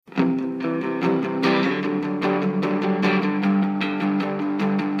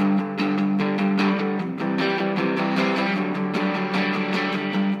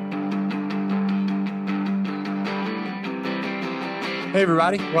Hey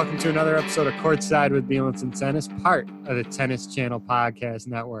everybody, welcome to another episode of Courtside with Bielenson Tennis, part of the Tennis Channel Podcast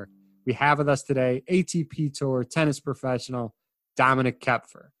Network. We have with us today ATP Tour tennis professional Dominik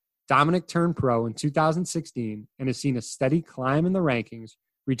Koepfer. Dominik turned pro in 2016 and has seen a steady climb in the rankings,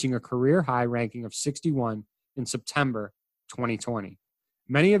 reaching a career high ranking of 61 in September 2020.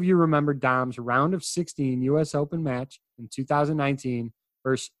 Many of you remember Dom's round of 16 U.S. Open match in 2019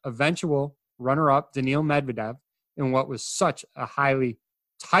 versus eventual runner-up Daniil Medvedev in what was such a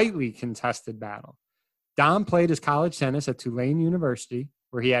tightly contested battle. Dom played his college tennis at Tulane University,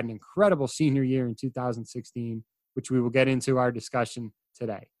 where he had an incredible senior year in 2016, which we will get into our discussion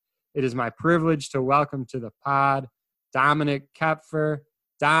today. It is my privilege to welcome to the pod Dominik Koepfer.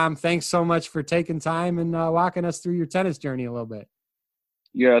 Dom, thanks so much for taking time and walking us through your tennis journey a little bit.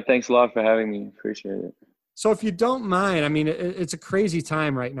 Yeah, thanks a lot for having me. Appreciate it. So if you don't mind, I mean, it's a crazy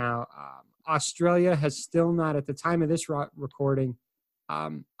time right now. Australia has still not, at the time of this recording,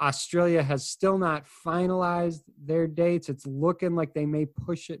 Australia has still not finalized their dates. It's looking like they may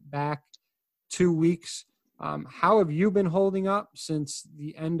push it back 2 weeks. How have you been holding up since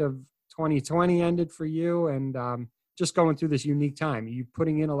the end of 2020 ended for you and just going through this unique time? Are you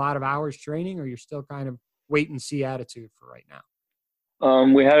putting in a lot of hours training, or you're still kind of wait and see attitude for right now?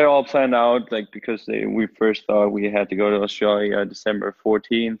 We had it all planned out, because we first thought we had to go to Australia December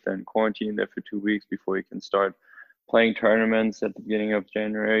 14th and quarantine there for 2 weeks before we can start playing tournaments at the beginning of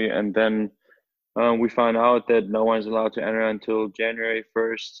January. And then we found out that no one's allowed to enter until January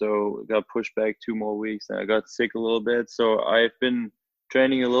 1st. So it got pushed back 2 more weeks, and I got sick a little bit. So I've been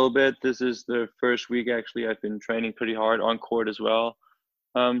training a little bit. This is the first week, actually. I've been training pretty hard on court as well.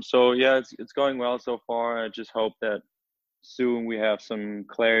 So yeah, it's going well so far. I just hope that soon we have some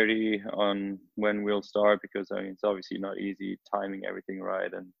clarity on when we'll start, because it's obviously not easy timing everything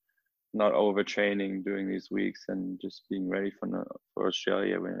right and not overtraining during these weeks and just being ready for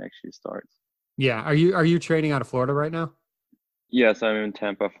Australia when it actually starts. Yeah. Are you training out of Florida right now? Yes, I'm in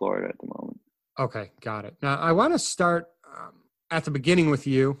Tampa, Florida at the moment. Okay, got it. Now I want to start at the beginning with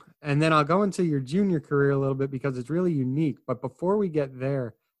you, and then I'll go into your junior career a little bit because it's really unique. But before we get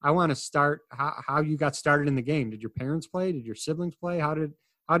there, I want to start how you got started in the game. Did your parents play? Did your siblings play? How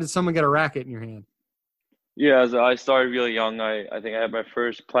did someone get a racket in your hand? Yeah, so I started really young. I think I had my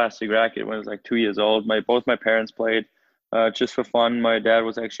first plastic racket when I was like 2 years old. Both my parents played just for fun. My dad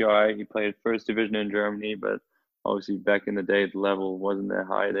was actually all right. He played first division in Germany, but obviously back in the day, the level wasn't that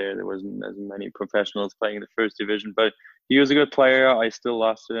high there. There wasn't as many professionals playing in the first division, but he was a good player. I still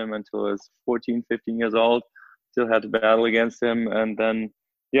lost to him until I was 14, 15 years old. Still had to battle against him. And then,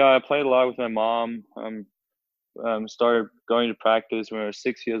 yeah, I played a lot with my mom. Started going to practice when I was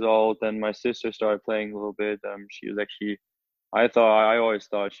 6 years old. Then my sister started playing a little bit. She was actually, I always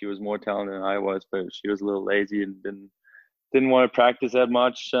thought she was more talented than I was, but she was a little lazy and didn't want to practice that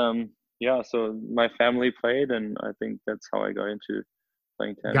much. Yeah, so my family played, and I think that's how I got into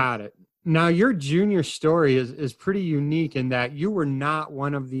playing tennis. Got it. Now your junior story is pretty unique in that you were not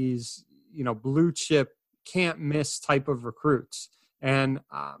one of these, blue chip, can't miss type of recruits. And,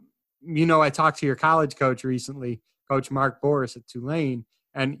 I talked to your college coach recently, Coach Mark Boris at Tulane,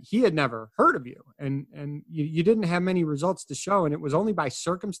 and he had never heard of you. And you didn't have many results to show. And it was only by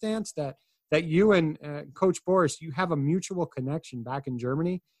circumstance that you and Coach Boris, you have a mutual connection back in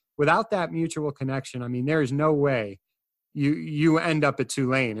Germany. Without that mutual connection, I mean, there is no way you end up at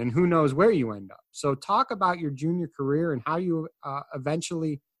Tulane, and who knows where you end up. So talk about your junior career and how you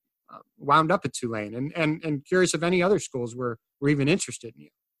eventually wound up at Tulane, and curious if any other schools were even interested in you.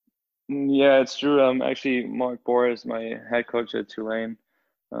 Yeah, it's true. Actually, Mark Boris, my head coach at Tulane,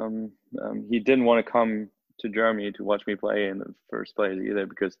 he didn't want to come to Germany to watch me play in the first place either,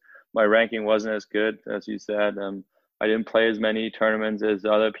 because my ranking wasn't as good, as you said. I didn't play as many tournaments as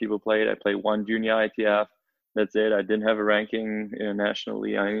other people played. I played one junior ITF. That's it. I didn't have a ranking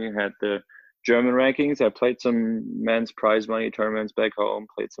internationally. I only had the German rankings. I played some men's prize money tournaments back home,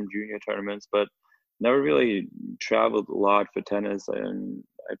 played some junior tournaments, but never really traveled a lot for tennis. And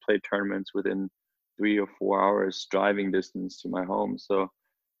I played tournaments within 3 or 4 hours driving distance to my home. So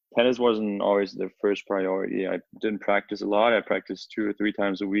tennis wasn't always the first priority. I didn't practice a lot. I practiced 2 or 3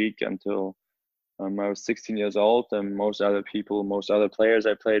 times a week until I was 16 years old. And most other players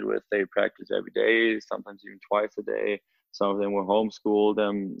I played with, they practiced every day, sometimes even twice a day. Some of them were homeschooled.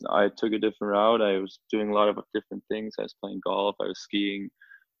 I took a different route. I was doing a lot of different things. I was playing golf. I was skiing.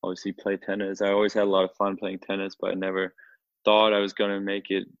 Obviously, played tennis. I always had a lot of fun playing tennis, but I never thought I was going to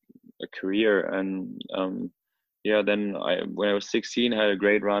make it a career. And then when I was 16, I had a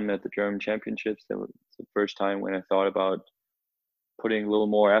great run at the German championships. That was the first time when I thought about putting a little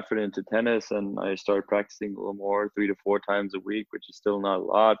more effort into tennis, and I started practicing a little more, 3 to 4 times a week, which is still not a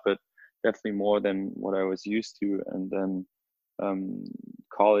lot, but definitely more than what I was used to. And then um,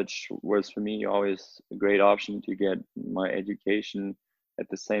 college was for me always a great option to get my education at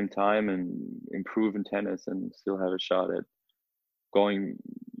the same time and improve in tennis and still have a shot at going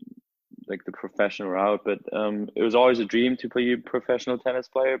like the professional route. But it was always a dream to be a professional tennis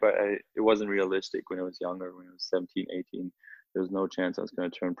player, but it wasn't realistic when I was younger. When I was 17, 18, there was no chance I was going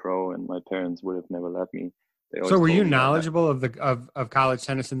to turn pro, and my parents would have never let me. They So always were you told me knowledgeable of college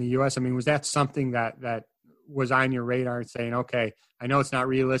tennis in the US? I mean, was that something that was on your radar saying, okay, I know it's not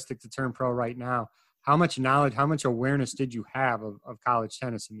realistic to turn pro right now. How much knowledge, how much awareness did you have of college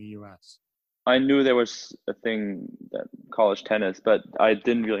tennis in the US? I knew there was a thing that college tennis, but I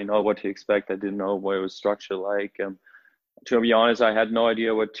didn't really know what to expect. I didn't know what it was structured like. To be honest, I had no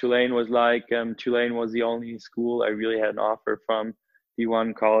idea what Tulane was like. Tulane was the only school I really had an offer from.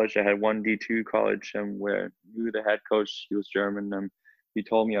 D1 college. I had one D2 college where I knew the head coach. He was German. He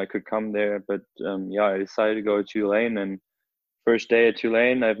told me I could come there, but yeah, I decided to go to Tulane. And first day at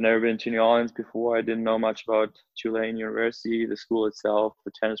Tulane, I've never been to New Orleans before. I didn't know much about Tulane University, the school itself,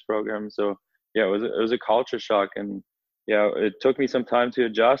 the tennis program. So yeah, it was a culture shock, and yeah, it took me some time to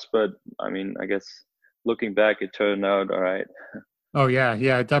adjust. But I mean, I guess looking back, it turned out all right. Oh yeah,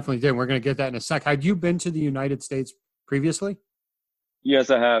 yeah, it definitely did. We're going to get that in a sec. Had you been to the United States previously? Yes,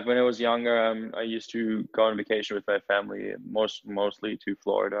 I have. When I was younger, I used to go on vacation with my family, mostly to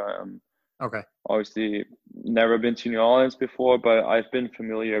Florida. Okay. Obviously, never been to New Orleans before, but I've been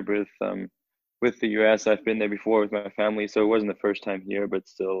familiar with the US. I've been there before with my family, so it wasn't the first time here, but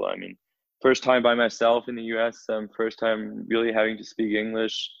still, I mean, first time by myself in the US. First time really having to speak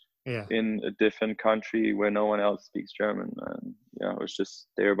English Yeah. in a different country where no one else speaks German. Yeah, I was just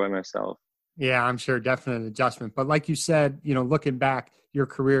there by myself. Yeah, I'm sure definitely an adjustment. But like you said, looking back, your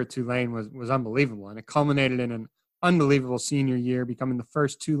career at Tulane was unbelievable. And it culminated in an unbelievable senior year, becoming the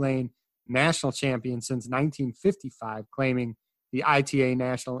first Tulane national champion since 1955, claiming the ITA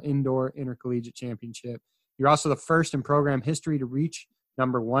National Indoor Intercollegiate Championship. You're also the first in program history to reach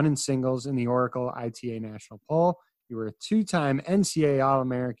number 1 in singles in the Oracle ITA National Poll. You were a 2-time NCAA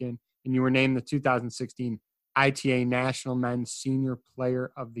All-American, and you were named the 2016 ITA National Men's Senior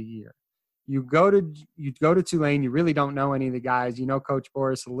Player of the Year. You go to Tulane. You really don't know any of the guys. You know Coach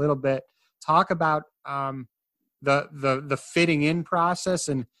Boris a little bit. Talk about the fitting in process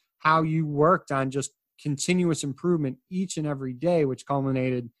and how you worked on just continuous improvement each and every day, which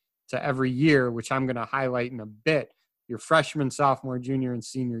culminated to every year, which I'm going to highlight in a bit. Your freshman, sophomore, junior, and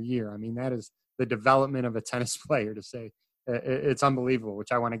senior year. I mean, that is the development of a tennis player. To say it's unbelievable,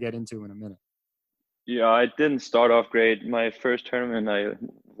 which I want to get into in a minute. Yeah, I didn't start off great. My first tournament, I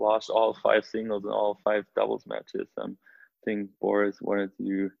lost all 5 singles and all 5 doubles matches. I think Boris wanted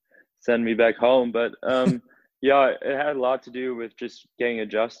to send me back home, but yeah, it had a lot to do with just getting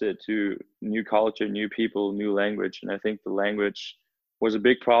adjusted to new culture, new people, new language, and I think the language was a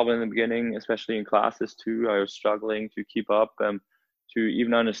big problem in the beginning, especially in classes too. I was struggling to keep up. To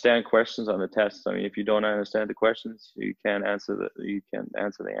even understand questions on the test. I mean, if you don't understand the questions, you can't answer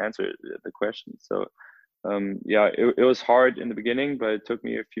the question. So yeah, it was hard in the beginning, but it took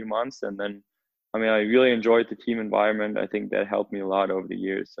me a few months, and then I mean, I really enjoyed the team environment. I think that helped me a lot over the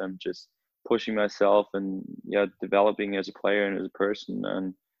years. I'm just pushing myself and yeah, developing as a player and as a person.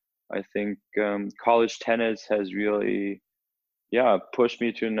 And I think college tennis has really pushed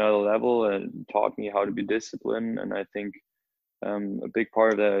me to another level and taught me how to be disciplined. And I think a big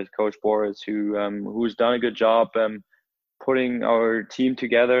part of that is Coach Boris, who's done a good job putting our team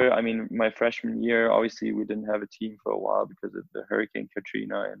together. I mean, my freshman year, obviously, we didn't have a team for a while because of the Hurricane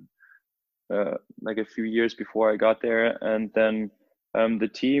Katrina, and like a few years before I got there. And then the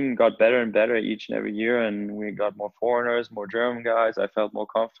team got better and better each and every year, and we got more foreigners, more German guys. I felt more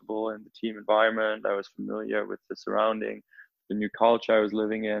comfortable in the team environment. I was familiar with the surrounding, the new culture I was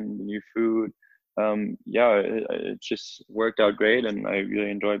living in, the new food. It just worked out great, and I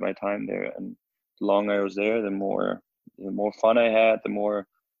really enjoyed my time there. And the longer I was there, the more fun I had,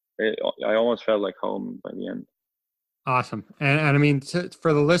 I almost felt like home by the end. Awesome. And I mean,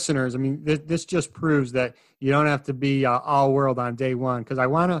 for the listeners, I mean, this just proves that you don't have to be all world on day one, because I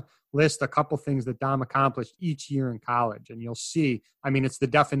want to list a couple things that Dom accomplished each year in college. And you'll see, I mean, it's the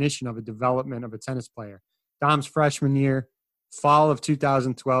definition of a development of a tennis player. Dom's freshman year, fall of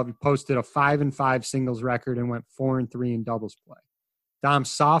 2012, he posted a 5-5 singles record and went 4-3 in doubles play. Dom's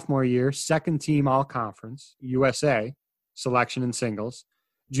sophomore year, second team all conference, USA selection in singles.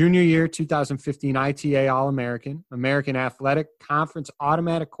 Junior year, 2015 ITA All-American, American Athletic Conference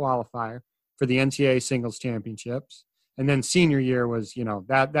automatic qualifier for the NCAA Singles Championships. And then senior year was,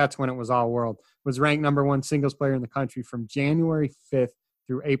 that's when it was all world. Was ranked number one singles player in the country from January 5th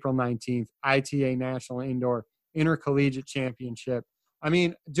through April 19th, ITA National Indoor Intercollegiate Championship. I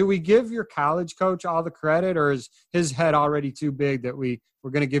mean, do we give your college coach all the credit, or is his head already too big that we're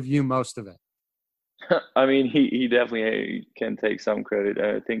going to give you most of it? I mean, he definitely can take some credit.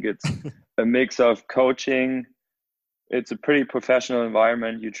 I think it's a mix of coaching. It's a pretty professional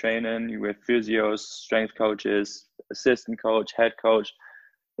environment you train in. You with physios, strength coaches, assistant coach, head coach.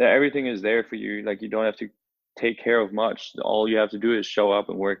 Everything is there for you. Like, you don't have to take care of much. All you have to do is show up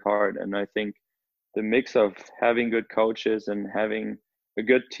and work hard. And I think the mix of having good coaches and having a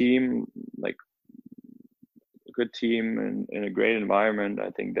good team, like a good team in a great environment, I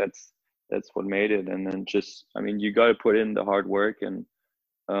think that's what made it. And then just, I mean, you got to put in the hard work, and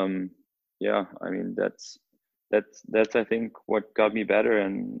yeah, I mean, that's I think what got me better.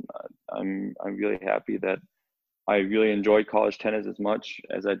 And I'm really happy that I really enjoyed college tennis as much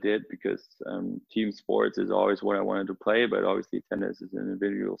as I did, because team sports is always what I wanted to play, but obviously tennis is an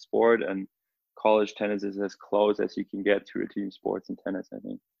individual sport, and college tennis is as close as you can get to a team sports in tennis, I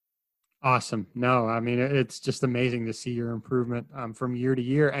think. Awesome. No, I mean, it's just amazing to see your improvement from year to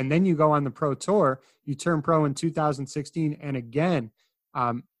year. And then you go on the pro tour, you turn pro in 2016, and again,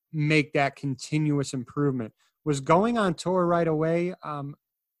 make that continuous improvement. Was going on tour right away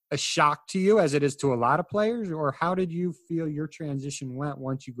a shock to you, as it is to a lot of players, or how did you feel your transition went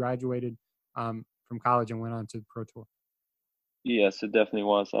once you graduated from college and went on to the pro tour? Yes, it definitely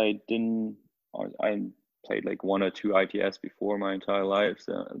was. I played like one or two ITS before my entire life,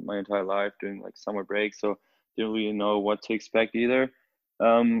 during like summer break, so didn't really know what to expect either.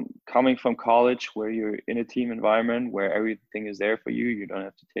 Coming from college, where you're in a team environment where everything is there for you, you don't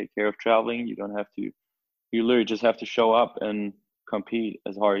have to take care of traveling, you literally just have to show up and compete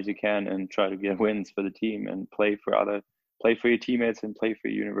as hard as you can and try to get wins for the team and play for your teammates and play for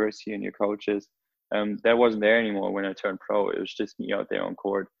your university and your coaches. That wasn't there anymore when I turned pro. It was just me out there on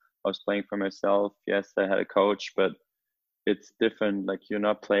court. I was playing for myself. Yes, I had a coach, but it's different. Like, you're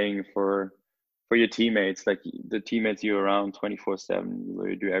not playing for your teammates. Like, the teammates you're around 24/7. You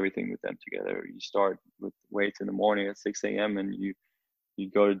literally do everything with them together. You start with weights in the morning at 6 a.m. and you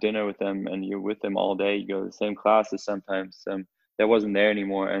go to dinner with them, and you're with them all day. You go to the same classes sometimes. That wasn't there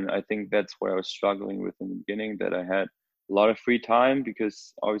anymore, and I think that's where I was struggling with in the beginning. That I had a lot of free time,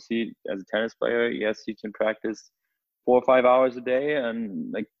 because obviously as a tennis player, yes, you can practice 4 or 5 hours a day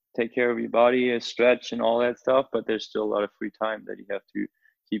and like take care of your body, stretch and all that stuff, but there's still a lot of free time that you have to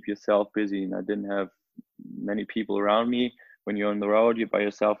keep yourself busy. And I didn't have many people around me. When you're on the road, you're by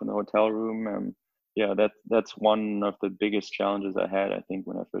yourself in the hotel room. Yeah, that's one of the biggest challenges I had, I think,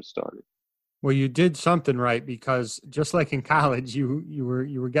 when I first started. Well, you did something right, because just like in college, you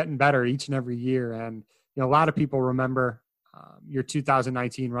were getting better each and every year. And a lot of people remember your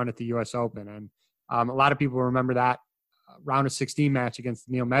 2019 run at the U.S. Open, and a lot of people remember that round of 16 match against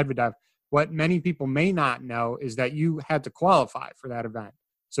Neil Medvedev. What many people may not know is that you had to qualify for that event,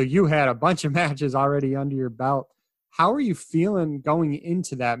 so you had a bunch of matches already under your belt. How are you feeling going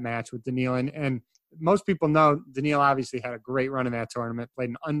into that match with Daniil? And most people know Daniil obviously had a great run in that tournament, played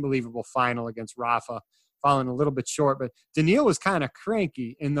an unbelievable final against Rafa, falling a little bit short. But Daniil was kind of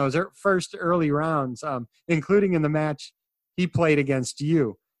cranky in those first early rounds, including in the match he played against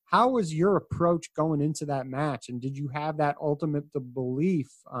you. How was your approach going into that match? And did you have that ultimate belief?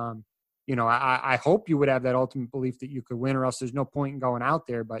 I hope you would have that ultimate belief that you could win, or else there's no point in going out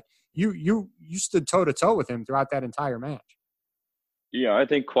there. But you stood toe to toe with him throughout that entire match. Yeah, I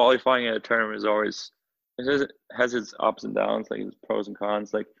think qualifying at a tournament is always, it has its ups and downs, like its pros and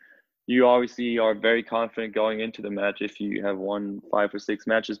cons. Like, you obviously are very confident going into the match if you have won 5 or 6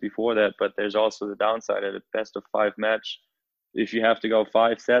 matches before that, but there's also the downside at a best of 5 match. If you have to go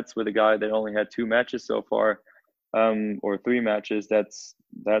 5 sets with a guy that only had 2 matches so far, or 3 matches, that's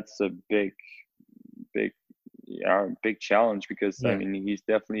a big challenge, because Yeah. I mean, he's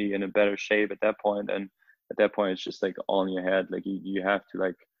definitely in a better shape at that point, and at that point it's just like all in your head. Like, you have to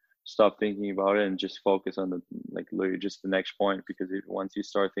like stop thinking about it and just focus on the literally just the next point, because once you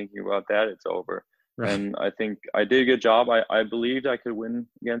start thinking about that, it's over. Right. And I think I did a good job. I believed I could win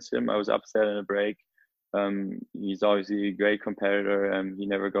against him. I was upset in a break. He's obviously a great competitor, and he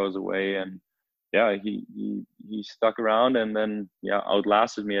never goes away. And yeah, he stuck around, and then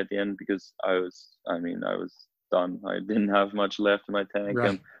outlasted me at the end, because I was done. I didn't have much left in my tank,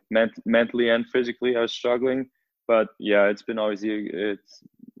 Right. and mentally and physically I was struggling. But yeah, it's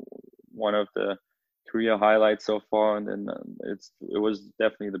one of the career highlights so far, and then it was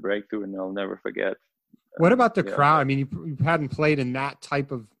definitely the breakthrough, and I'll never forget What about the crowd? I mean, you hadn't played in that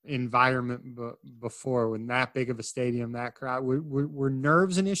type of environment before, with that big of a stadium, that crowd. Were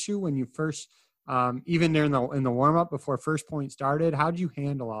nerves an issue when you first, even there in the warm up before first point started? How did you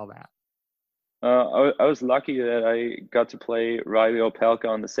handle all that? I was lucky that I got to play Riley Opelka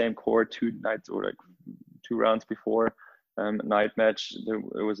on the same court 2 nights or like 2 rounds before night match.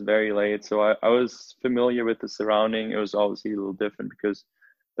 It was very late, so I was familiar with the surrounding. It was obviously a little different because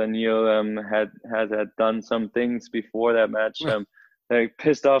Daniil had done some things before that match that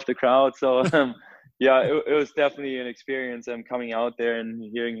pissed off the crowd. So yeah, it was definitely an experience. Coming out there and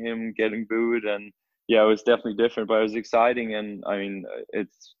hearing him getting booed, and yeah, it was definitely different, but it was exciting. And I mean,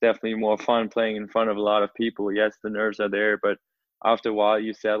 it's definitely more fun playing in front of a lot of people. Yes, the nerves are there, but after a while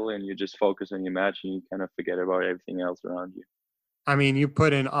you settle and you just focus on your match and you kind of forget about everything else around you. I mean, you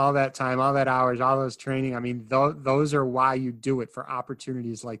put in all that time, all that hours, all those training. I mean, those are why you do it, for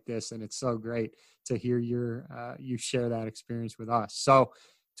opportunities like this. And it's so great to hear you share that experience with us. So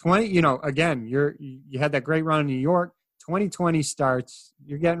 20, again, you had that great run in New York. 2020 starts,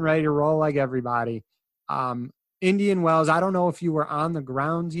 you're getting ready to roll like everybody. Indian Wells, I don't know if you were on the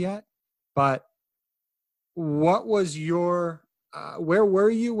grounds yet, but what was your, where were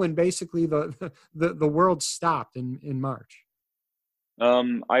you when basically the world stopped in March?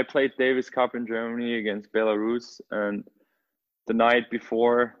 I played Davis Cup in Germany against Belarus, and the night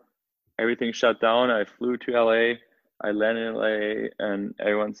before everything shut down, I flew to LA. I landed in LA, and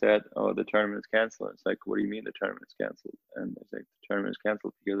everyone said, "Oh, the tournament's canceled." It's like, "What do you mean the tournament's canceled?" And it's like, "The tournament's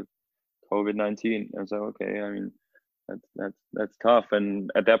canceled because of COVID-19." I was like, "Okay, I mean, that's tough."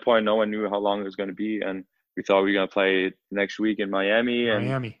 And at that point, no one knew how long it was going to be, and we thought we were going to play next week in Miami,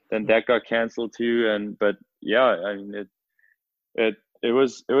 and then that got canceled too. But yeah, I mean, it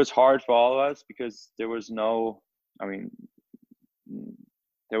was hard for all of us because there was no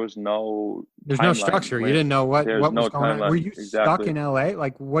there's no timeline. Structure. You didn't know what was going on. Were you stuck in LA?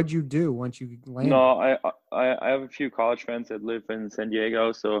 Like, what'd you do once you landed? No, I have a few college friends that live in San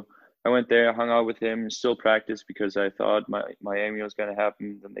Diego, so I went there, hung out with him, still practiced because I thought Miami was going to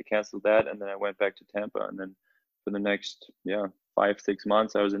happen. Then they canceled that, and then I went back to Tampa, and then for the next 5-6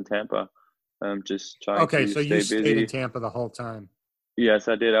 months I was in Tampa, just trying to stay busy. Okay, so you stayed in Tampa the whole time. Yes,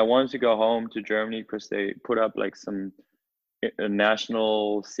 I did. I wanted to go home to Germany because they put up like a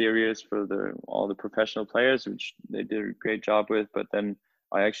national series for all the professional players, which they did a great job with. But then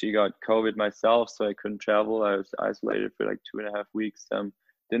I actually got COVID myself, so I couldn't travel. I was isolated for like 2.5 weeks.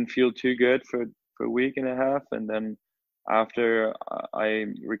 Didn't feel too good for a week and a half, and then after I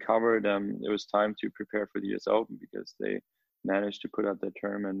recovered, it was time to prepare for the US Open because they managed to put out that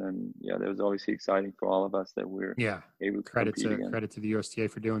term, and then that was obviously exciting for all of us that we're able to credit to the USTA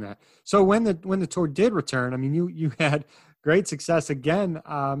for doing that. So when the tour did return, I mean, you had great success again,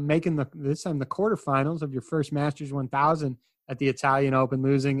 making this time the quarterfinals of your first Masters 1000 at the Italian Open,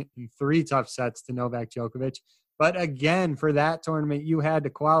 losing in 3 tough sets to Novak Djokovic. But again, for that tournament, you had to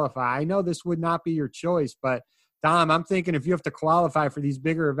qualify. I know this would not be your choice, but Dom, I'm thinking if you have to qualify for these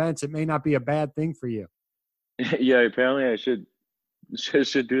bigger events, it may not be a bad thing for you. Yeah, apparently I should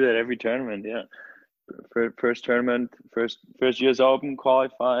do that every tournament. Yeah, first tournament, first US Open,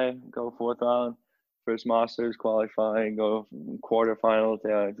 qualify, go 4th round. First Masters, qualify, go quarterfinals.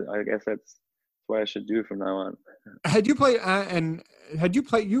 Yeah, I guess that's what I should do from now on. Had you played?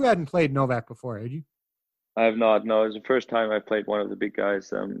 You hadn't played Novak before, had you? I have not. No, it was the first time I played one of the big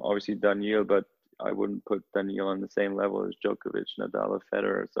guys. Obviously Daniil, but I wouldn't put Daniil on the same level as Djokovic, Nadal, or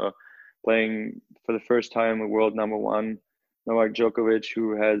Federer. So playing for the first time a world number one, Novak Djokovic,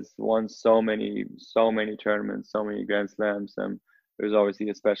 who has won so many tournaments, so many Grand Slams, it was obviously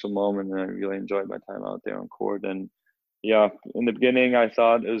a special moment, and I really enjoyed my time out there on court. And yeah, in the beginning I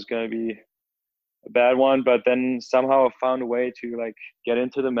thought it was going to be a bad one, but then somehow I found a way to get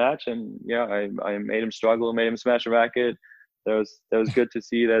into the match, and I made him struggle, made him smash a racket. That was good to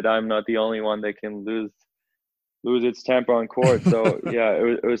see that I'm not the only one that can lose its temper on court. So yeah,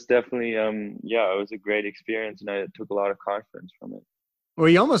 it was definitely it was a great experience, and I took a lot of confidence from it. Well,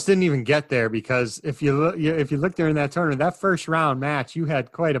 you almost didn't even get there because if you look during that tournament, that first round match, you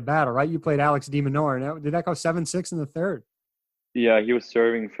had quite a battle, right? You played Alex de Minaur. Did that go 7-6 in the third? Yeah, he was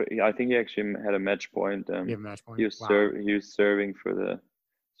serving for. I think he actually had a match point. He had a match point. He was serving for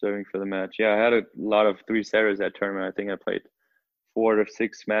the match. Yeah, I had a lot of 3-setters that tournament. I think I played 4 of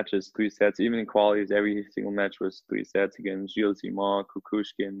 6 matches, 3 sets. Even in qualies, every single match was 3 sets against Gilles Simon,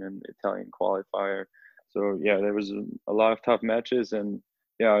 Kukushkin, and Italian qualifier. So yeah, there was a lot of tough matches, and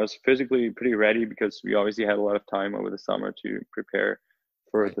I was physically pretty ready because we obviously had a lot of time over the summer to prepare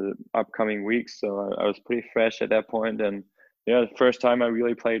for the upcoming weeks. So I was pretty fresh at that point, and Yeah, the first time I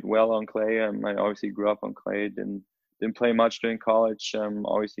really played well on clay. I obviously grew up on clay. Didn't play much during college.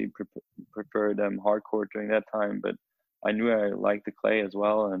 Obviously preferred hard court during that time, but I knew I liked the clay as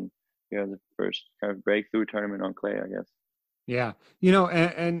well. And the first kind of breakthrough tournament on clay, I guess. Yeah.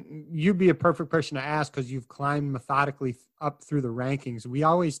 And you'd be a perfect person to ask because you've climbed methodically up through the rankings. We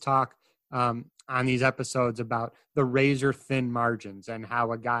always talk on these episodes about the razor thin margins and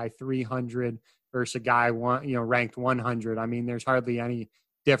how a guy 300 versus a guy ranked 100. I mean, there's hardly any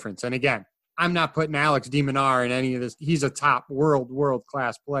difference. And again, I'm not putting Alex de Minaur in any of this. He's a top world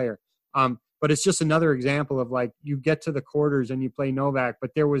class player. But it's just another example of like you get to the quarters and you play Novak, but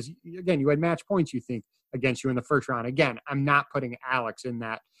there was, again, you had match points, you think, against you in the first round. Again, I'm not putting Alex in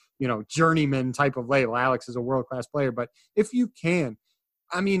that, journeyman type of label. Alex is a world-class player, but if you can,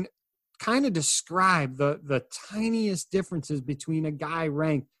 I mean, kind of describe the tiniest differences between a guy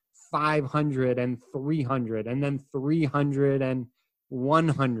ranked 500 and 300 and then 300 and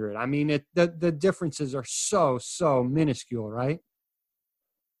 100. I mean, the differences are so minuscule, right?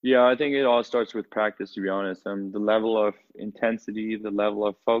 Yeah, I think it all starts with practice, to be honest. The level of intensity, the level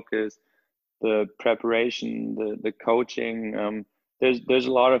of focus, the preparation, the coaching. There's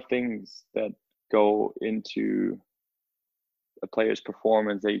a lot of things that go into a player's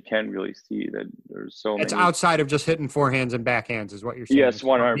performance that you can't really see. That there's so many. It's outside of just hitting forehands and backhands, is what you're saying. Yes,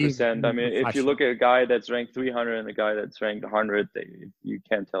 100%. I mean, if you look at a guy that's ranked 300 and a guy that's ranked 100, you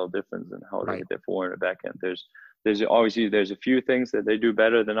can't tell the difference in how they hit their forehand and backhand. There's obviously a few things that they do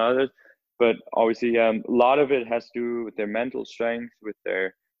better than others, but obviously a lot of it has to do with their mental strength, with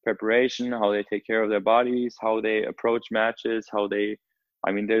their preparation, how they take care of their bodies, how they approach matches,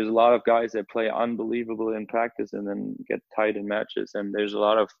 there's a lot of guys that play unbelievable in practice and then get tight in matches. And there's a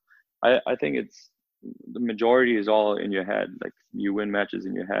lot of, I think the majority is all in your head. Like you win matches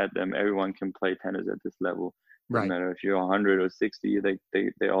in your head. Everyone can play tennis at this level. No matter if you're 100 or 60,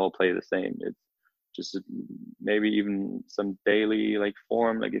 they all play the same. It's just maybe even some daily like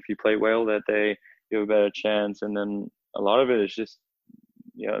form. Like if you play well that day, you have a better chance. And then a lot of it is just,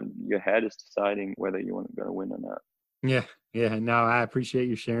 your head is deciding whether you want to win or not. Yeah. No, I appreciate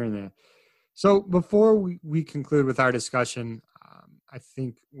you sharing that. So before we conclude with our discussion, I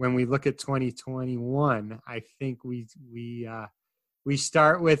think when we look at 2021, I think we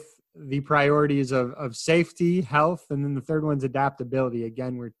start with the priorities of safety, health, and then the third one's adaptability.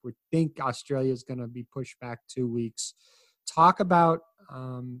 Again, we think Australia is going to be pushed back 2 weeks. Talk about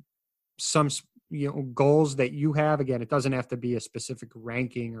some goals that you have. Again, it doesn't have to be a specific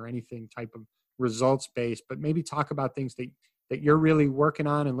ranking or anything type of results based, but maybe talk about things that you're really working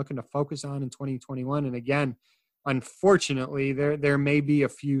on and looking to focus on in 2021. And again, unfortunately, there may be a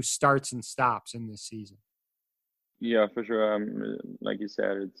few starts and stops in this season. Yeah, for sure. Like you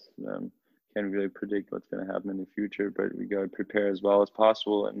said, it's can't really predict what's going to happen in the future, but we got to prepare as well as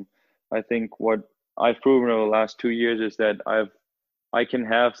possible. And I think what I've proven over the last 2 years is that I can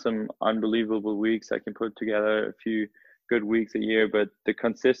have some unbelievable weeks. I can put together a few good weeks a year, but the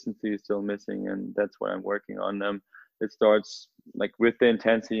consistency is still missing, and that's what I'm working on. It starts like with the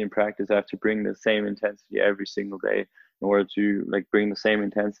intensity in practice. I have to bring the same intensity every single day in order to like bring the same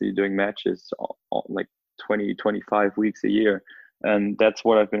intensity doing matches like 20, 25 weeks a year. And that's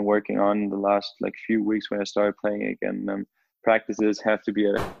what I've been working on the last like few weeks when I started playing again. Practices have to be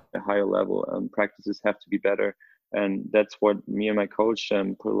at a higher level. Practices have to be better. And that's what me and my coach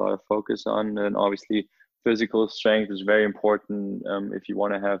put a lot of focus on. And obviously physical strength is very important if you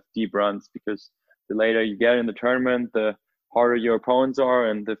want to have deep runs, because the later you get in the tournament, the harder your opponents are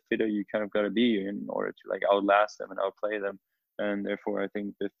and the fitter you kind of got to be in order to like outlast them and outplay them. And therefore I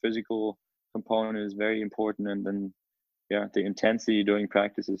think the physical component is very important. And then the intensity during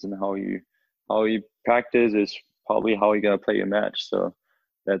practices and how you practice is probably how you're gonna play your match. So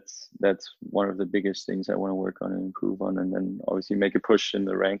that's one of the biggest things I want to work on and improve on. And then obviously make a push in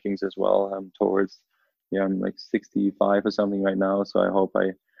the rankings as well towards I'm like 65 or something right now. So I hope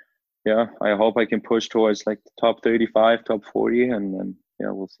I can push towards like the top 35, top 40, and then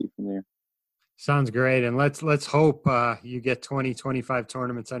we'll see from there. Sounds great. And let's hope you get 20-25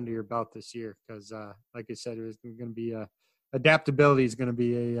 tournaments under your belt this year, because like I said, it's going to be adaptability is going to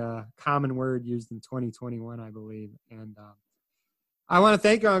be a common word used in 2021, I believe. And I want to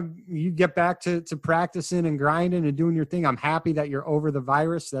thank you. Get back to practicing and grinding and doing your thing. I'm happy that you're over the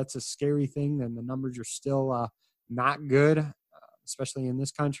virus. That's a scary thing, and the numbers are still not good, especially in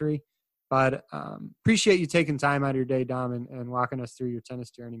this country. But appreciate you taking time out of your day, Dom, and walking us through your tennis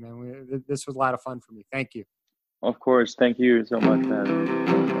journey, man. This was a lot of fun for me. Thank you. Of course. Thank you so much, man.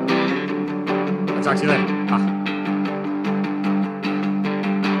 I'll talk to you later. Bye.